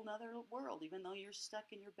a whole nother world, even though you're stuck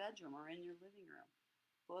in your bedroom or in your living room.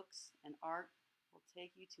 Books and art will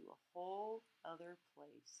take you to a whole other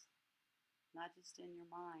place. Not just in your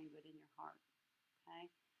mind, but in your heart,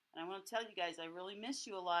 okay? And I want to tell you guys, I really miss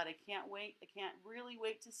you a lot. I can't wait. I can't really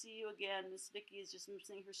wait to see you again. Miss Vicki is just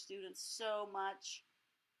missing her students so much.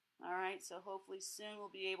 All right, so hopefully soon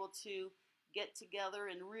we'll be able to get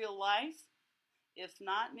together in real life. If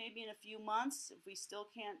not, maybe in a few months, if we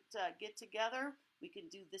still can't get together, we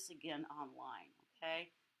can do this again online,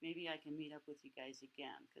 okay? Maybe I can meet up with you guys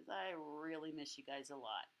again, because I really miss you guys a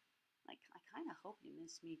lot. I kind of hope you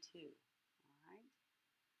miss me too, all right?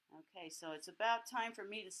 Okay, so it's about time for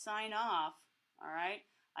me to sign off, all right?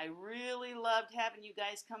 I really loved having you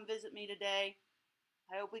guys come visit me today.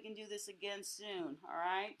 I hope we can do this again soon, all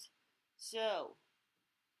right? So,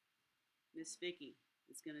 Miss Vicki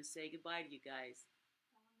is going to say goodbye to you guys.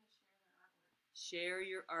 Tell them to Share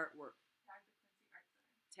your artwork.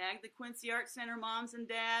 Tag the Quincy Art Center. Tag the Quincy Art Center moms and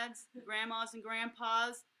dads, grandmas and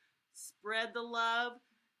grandpas. Spread the love.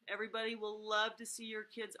 Everybody will love to see your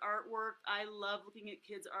kids' artwork. I love looking at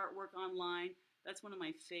kids' artwork online. That's one of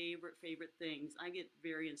my favorite things. I get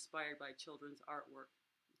very inspired by children's artwork.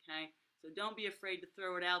 Okay? So don't be afraid to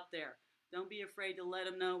throw it out there. Don't be afraid to let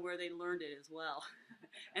them know where they learned it as well.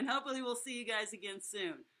 And hopefully we'll see you guys again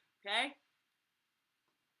soon. Okay?